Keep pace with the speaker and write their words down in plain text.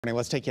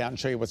Let's take you out and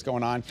show you what's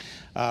going on.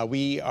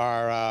 We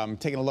are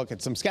taking a look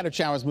at some scattered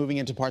showers moving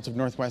into parts of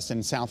northwest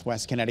and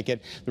southwest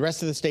Connecticut. The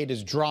rest of the state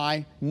is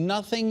dry.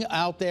 Nothing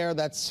out there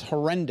that's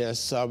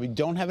horrendous. We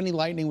don't have any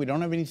lightning. We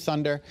don't have any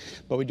thunder,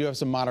 but we do have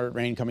some moderate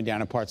rain coming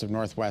down in parts of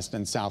northwest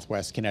and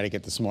southwest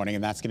Connecticut this morning,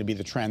 and that's going to be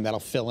the trend that'll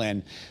fill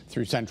in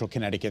through central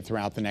Connecticut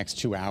throughout the next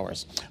 2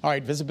 hours. All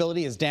right,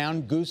 visibility is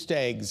down. Goose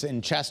eggs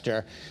in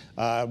Chester.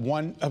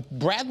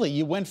 Bradley,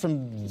 you went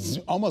from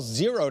almost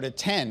 0 to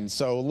 10,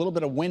 so a little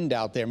bit of wind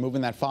out there,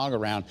 moving that fog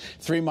around.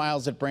 3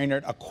 miles at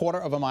Brainerd,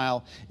 1/4 of a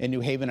mile in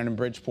New Haven and in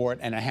Bridgeport,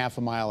 and 1/2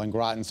 a mile in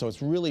Groton. So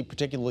it's really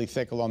particularly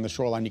thick along the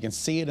shoreline. You can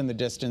see it in the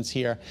distance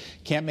here.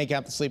 Can't make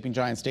out the Sleeping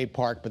Giant State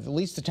Park, but at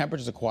least the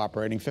temperatures are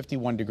cooperating,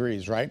 51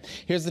 degrees, right?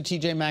 Here's the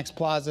TJ Maxx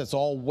Plaza. It's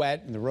all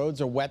wet, and the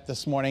roads are wet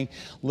this morning.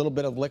 A little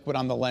bit of liquid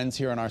on the lens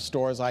here in our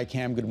stores.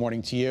 iCam, good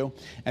morning to you.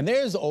 And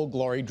there's Old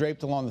Glory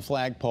draped along the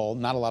flagpole.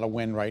 Not a lot of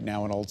wind right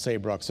now in Old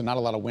Saybrook, so not a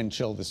lot of wind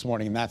chill this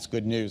morning, and that's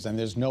good news. And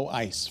there's no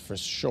ice for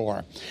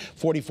sure.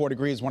 44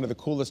 degrees, one of the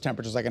coolest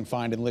temperatures I can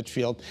find in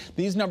Litchfield.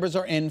 These numbers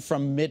are in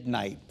from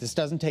midnight. This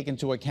doesn't take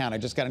into account. I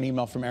just got an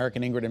email from Eric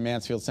and Ingrid in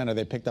Mansfield Center.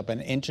 They picked up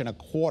 1.25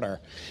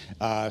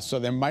 inches. So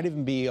there might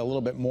even be a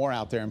little bit more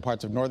out there in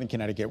parts of northern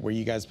Connecticut where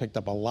you guys picked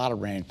up a lot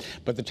of rain.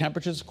 But the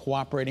temperatures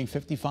cooperating,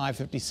 55,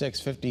 56,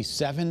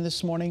 57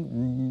 this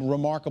morning.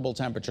 Remarkable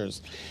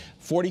temperatures.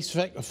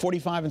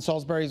 45 in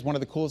Salisbury is one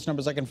of the coolest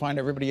numbers I can find.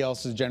 Everybody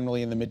else is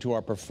generally in the mid to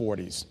upper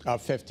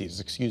 50s,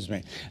 excuse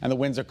me. And the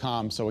winds are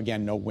calm, so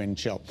again, no wind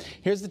chill.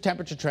 Here's the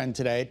temperature trend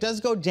today. It does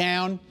go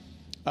down,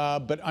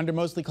 but under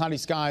mostly cloudy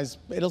skies,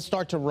 it'll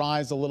start to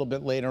rise a little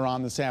bit later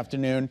on this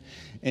afternoon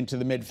into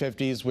the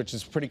mid-50s, which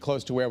is pretty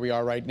close to where we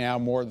are right now.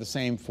 More of the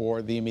same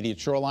for the immediate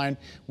shoreline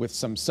with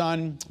some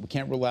sun. We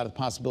can't rule out the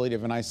possibility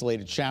of an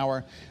isolated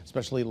shower,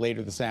 especially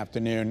later this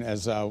afternoon,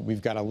 as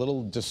we've got a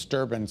little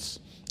disturbance,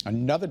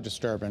 another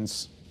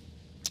disturbance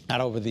out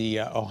over the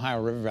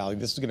Ohio River Valley.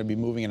 This is going to be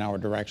moving in our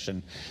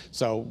direction.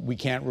 So we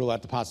can't rule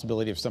out the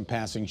possibility of some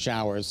passing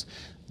showers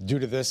due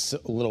to this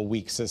little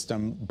weak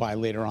system by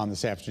later on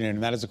this afternoon.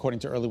 And that is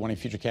according to early warning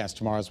futurecast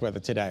tomorrow's weather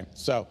today.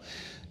 So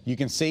you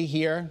can see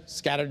here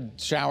scattered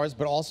showers,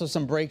 but also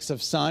some breaks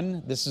of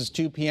sun. This is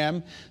 2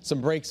 p.m.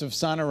 Some breaks of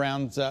sun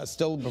around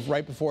still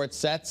right before it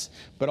sets,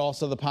 but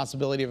also the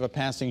possibility of a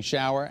passing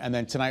shower. And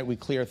then tonight we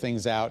clear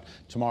things out.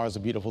 Tomorrow's a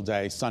beautiful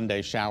day.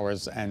 Sunday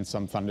showers and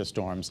some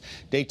thunderstorms.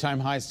 Daytime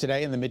highs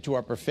today in the mid to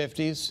upper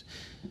 50s,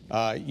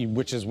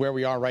 which is where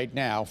we are right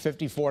now.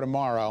 54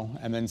 tomorrow,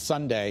 and then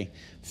Sunday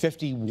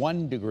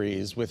 51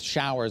 degrees with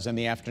showers in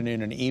the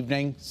afternoon and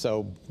evening.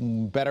 So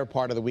better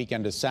part of the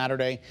weekend is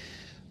Saturday.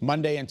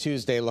 Monday and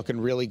Tuesday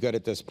looking really good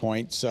at this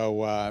point.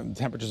 So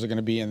temperatures are going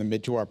to be in the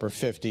mid to upper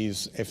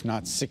 50s, if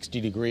not 60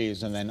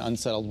 degrees, and then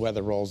unsettled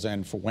weather rolls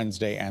in for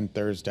Wednesday and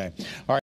Thursday. All right.